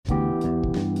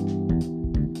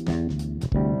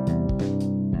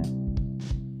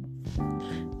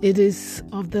It is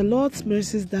of the Lord's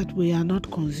mercies that we are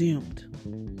not consumed,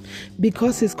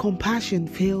 because his compassion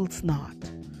fails not.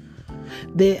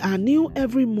 They are new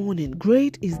every morning.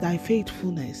 Great is thy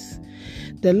faithfulness.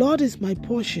 The Lord is my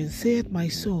portion, saith my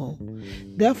soul.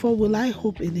 Therefore will I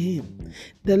hope in him.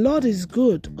 The Lord is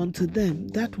good unto them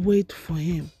that wait for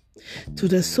him, to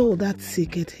the soul that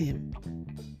seeketh him.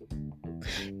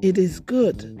 It is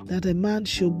good that a man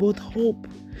should both hope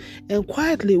and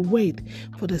quietly wait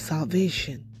for the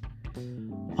salvation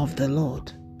of the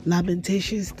Lord.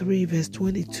 Lamentations 3 verse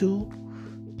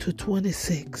 22 to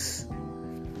 26.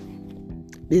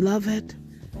 Beloved,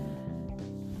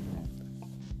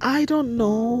 I don't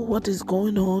know what is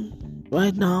going on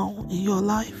right now in your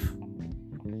life,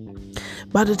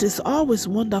 but it is always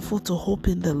wonderful to hope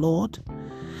in the Lord.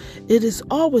 It is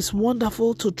always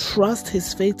wonderful to trust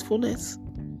his faithfulness.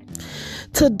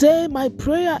 Today, my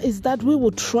prayer is that we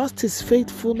will trust his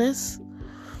faithfulness.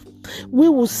 We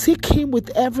will seek him with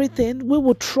everything. We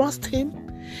will trust him,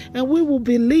 and we will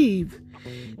believe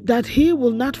that he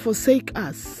will not forsake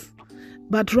us,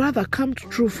 but rather come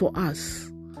true for us.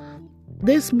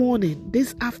 This morning,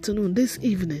 this afternoon, this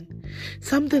evening,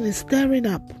 something is stirring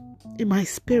up in my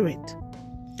spirit,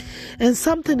 and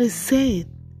something is saying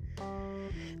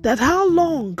that how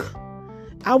long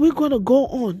are we going to go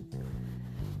on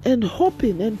and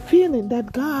hoping and feeling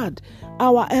that God,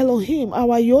 our Elohim,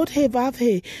 our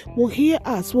Yod-Heh-Vav-Heh, will hear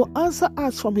us, will answer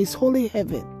us from his holy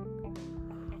heaven.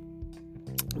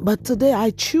 But today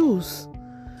I choose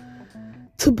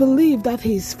to believe that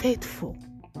he is faithful.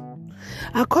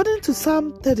 According to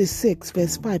Psalm 36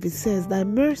 verse 5, it says, thy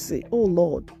mercy, O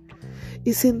Lord,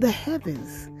 is in the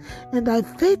heavens, and thy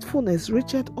faithfulness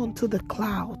reacheth unto the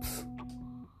clouds.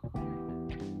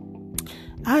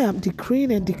 I am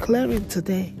decreeing and declaring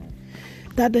today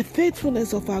that the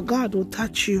faithfulness of our God will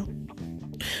touch you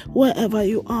wherever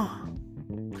you are.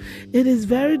 It is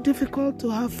very difficult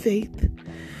to have faith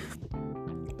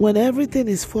when everything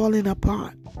is falling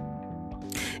apart.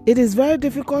 It is very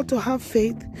difficult to have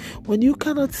faith when you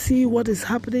cannot see what is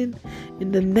happening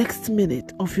in the next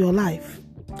minute of your life.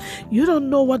 You don't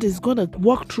know what is going to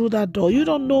walk through that door. You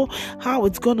don't know how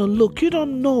it's going to look. You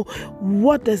don't know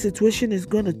what the situation is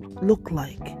going to look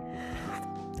like.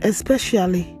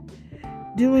 Especially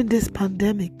during this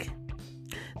pandemic.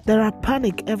 There are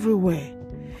panic everywhere.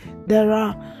 There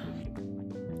are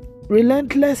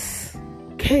relentless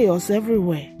chaos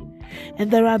everywhere.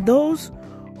 And there are those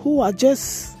who are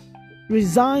just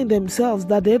resign themselves,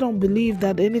 that they don't believe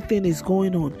that anything is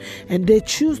going on, and they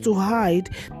choose to hide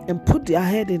and put their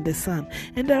head in the sand.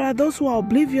 And there are those who are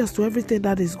oblivious to everything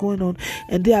that is going on,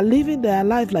 and they are living their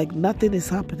life like nothing is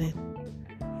happening.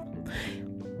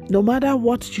 No matter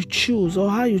what you choose or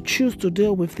how you choose to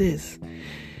deal with this,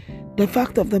 the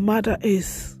fact of the matter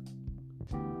is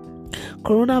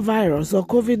coronavirus or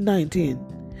COVID-19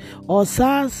 or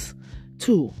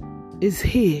SARS-2 is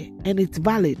here, and it's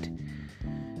valid.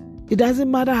 It doesn't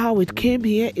matter how it came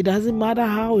here. It doesn't matter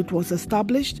how it was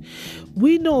established.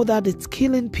 We know that it's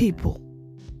killing people,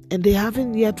 and they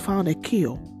haven't yet found a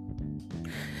cure.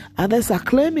 Others are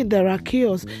claiming there are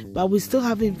cures, but we still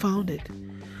haven't found it.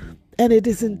 And it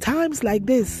is in times like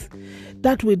this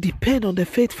that we depend on the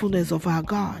faithfulness of our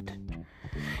God.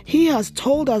 He has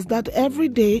told us that every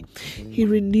day he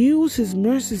renews his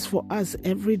mercies for us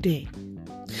every day.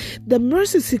 The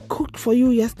mercies he cooked for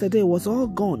you yesterday was all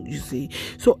gone, you see.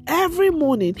 So every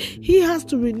morning, he has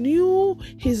to renew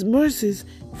his mercies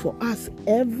for us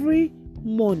every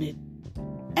morning.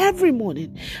 Every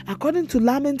morning. According to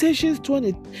Lamentations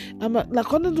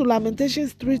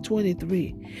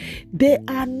 3:23, they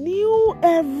are new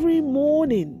every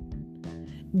morning.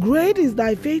 Great is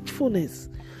thy faithfulness.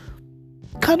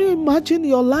 Can you imagine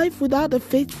your life without the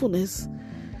faithfulness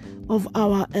of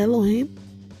our Elohim?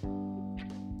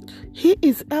 He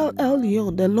is El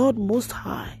Elyon, the Lord Most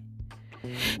High.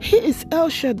 He is El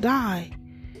Shaddai,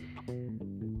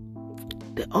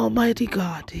 the Almighty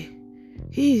God. He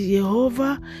is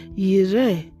Jehovah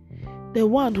Yireh, the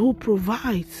one who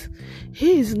provides.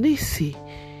 He is Nisi,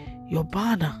 your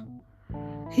banner.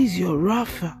 He is your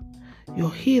Rapha,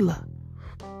 your healer.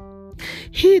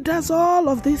 He does all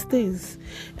of these things.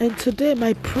 And today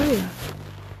my prayer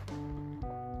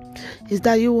is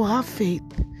that you will have faith,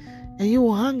 and you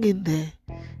will hang in there,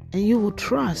 and you will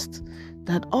trust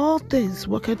that all things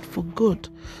work out for good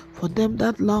for them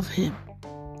that love him.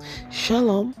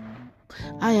 Shalom.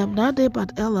 I am Nade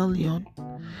Bat El Elyon,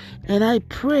 and I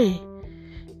pray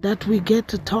that we get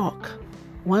to talk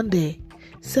one day.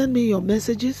 Send me your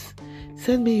messages,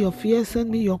 send me your fears, send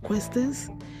me your questions.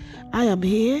 I am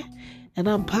here, and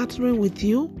I'm partnering with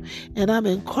you, and I'm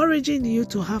encouraging you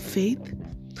to have faith,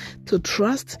 to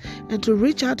trust, and to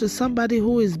reach out to somebody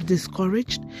who is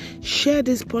discouraged. Share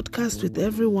this podcast with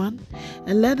everyone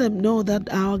and let them know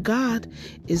that our God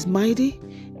is mighty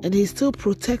and He's still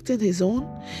protecting His own,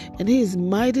 and He is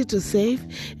mighty to save,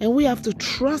 and we have to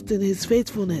trust in His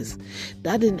faithfulness,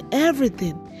 that in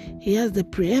everything He has the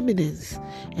preeminence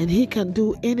and He can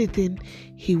do anything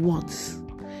He wants.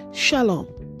 Shalom.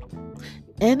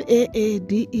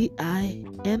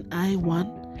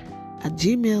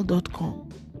 NAADEINI1@gmail.com.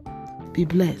 Be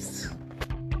blessed.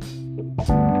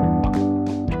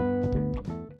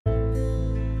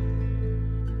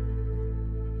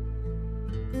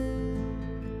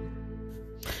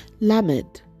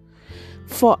 Lamed.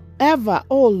 Forever,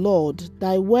 O Lord,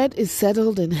 thy word is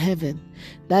settled in heaven.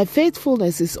 Thy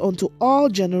faithfulness is unto all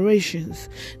generations.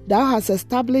 Thou hast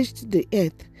established the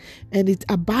earth, and it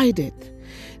abideth.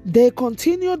 They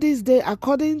continue this day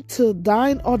according to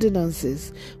thine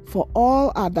ordinances, for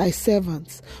all are thy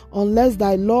servants. Unless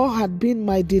thy law had been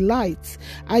my delight,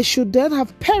 I should then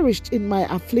have perished in my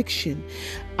affliction.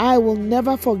 I will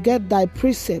never forget thy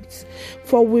precepts,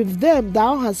 for with them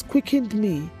thou hast quickened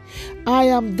me. I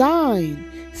am thine,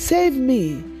 save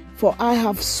me, for I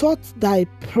have sought thy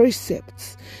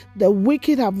precepts. The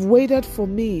wicked have waited for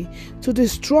me to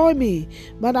destroy me,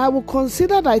 but I will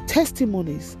consider thy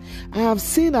testimonies. I have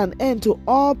seen an end to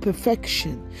all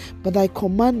perfection, but thy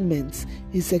commandments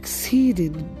is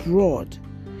exceeding broad.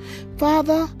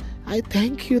 Father, I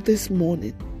thank you this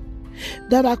morning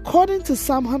that according to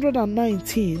Psalm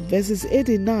 119, verses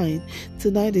 89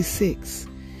 to 96,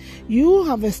 you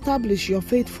have established your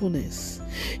faithfulness.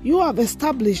 You have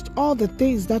established all the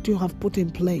things that you have put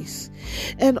in place.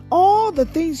 And all the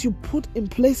things you put in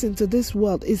place into this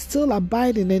world is still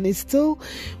abiding and is still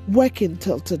working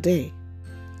till today.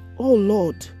 Oh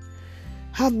Lord,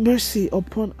 have mercy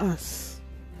upon us.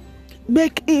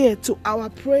 Make ear to our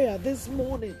prayer this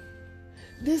morning,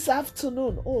 this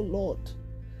afternoon, oh Lord.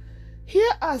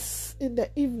 Hear us in the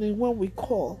evening when we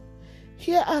call.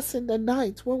 Hear us in the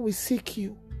night when we seek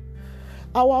you.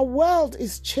 Our world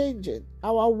is changing.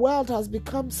 Our world has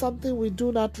become something we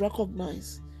do not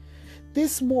recognize.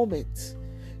 This moment,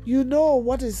 you know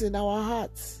what is in our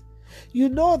hearts. You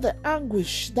know the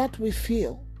anguish that we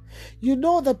feel. You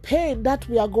know the pain that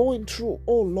we are going through,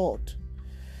 oh Lord.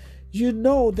 You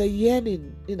know the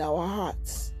yearning in our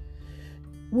hearts.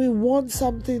 We want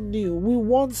something new. We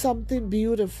want something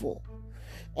beautiful.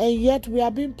 And yet we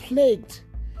are being plagued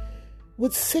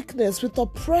with sickness, with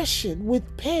oppression, with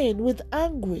pain, with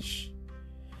anguish.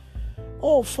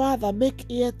 Oh, Father, make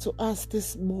ear to us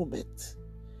this moment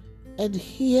and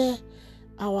hear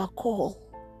our call.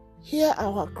 Hear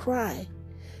our cry.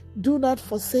 Do not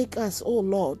forsake us, oh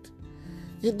Lord,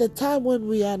 in the time when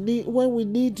we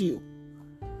need you.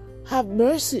 Have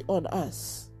mercy on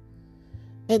us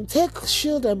and take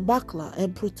shield and buckler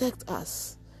and protect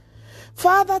us.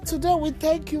 Father, today we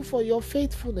thank you for your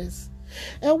faithfulness.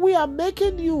 And we are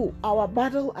making you our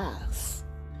battle axe.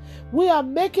 We are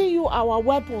making you our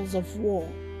weapons of war.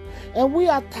 And we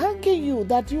are thanking you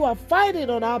that you are fighting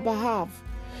on our behalf.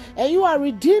 And you are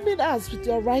redeeming us with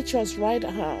your righteous right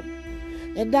hand.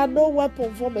 And that no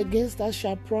weapon formed against us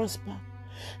shall prosper.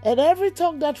 And every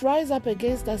tongue that rises up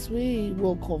against us we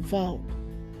will confound.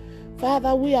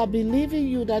 Father, we are believing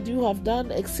you that you have done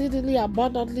exceedingly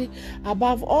abundantly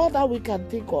above all that we can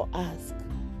think or ask.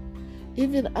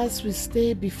 Even as we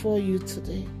stay before you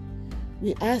today,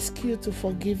 we ask you to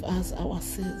forgive us our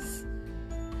sins.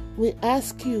 We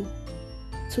ask you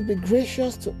to be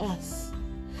gracious to us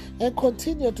and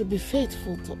continue to be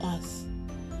faithful to us.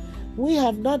 We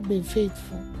have not been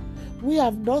faithful. We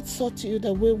have not sought you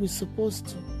the way we're supposed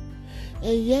to.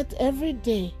 And yet every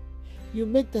day you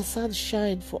make the sun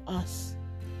shine for us.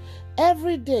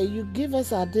 Every day you give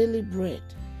us our daily bread.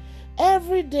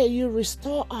 Every day you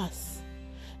restore us.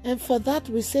 And for that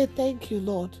we say thank you,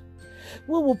 Lord.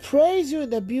 We will praise you in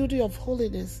the beauty of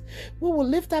holiness. We will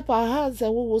lift up our hands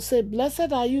and we will say,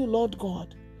 blessed are you, Lord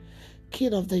God,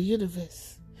 King of the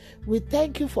universe. We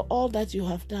thank you for all that you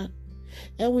have done.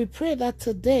 And we pray that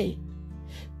today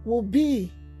will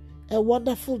be a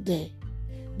wonderful day.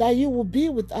 That you will be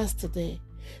with us today.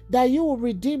 That you will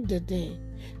redeem the day.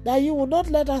 That you will not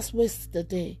let us waste the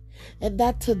day. And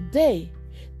that today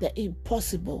the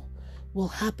impossible will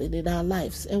happen in our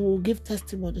lives and we'll give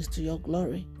testimonies to your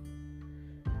glory.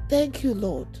 Thank you,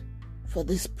 Lord, for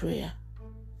this prayer.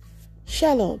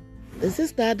 Shalom. This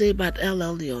is Nade Bat El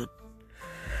Elyon.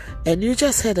 And you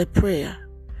just had a prayer.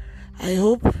 I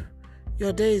hope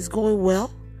your day is going well.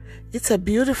 It's a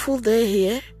beautiful day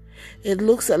here. It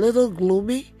looks a little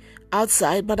gloomy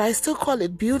outside, but I still call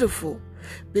it beautiful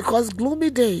because gloomy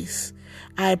days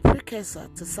are a precursor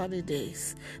to sunny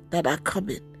days that are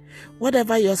coming.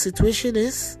 Whatever your situation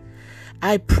is,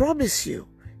 I promise you,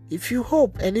 if you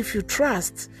hope and if you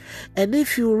trust, and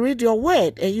if you read your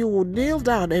word and you will kneel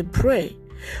down and pray,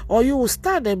 or you will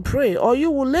stand and pray, or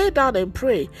you will lay down and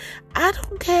pray, I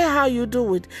don't care how you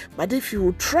do it, but if you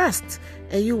will trust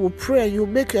and you will pray and you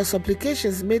will make your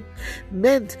supplications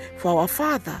meant for our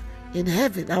Father in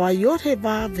heaven, our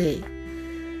Yod-Heh-Vav-Heh,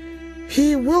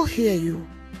 He will hear you.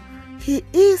 He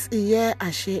is Iyeh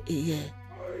Asher Iyeh.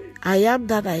 I am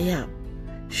that I am.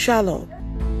 Shalom.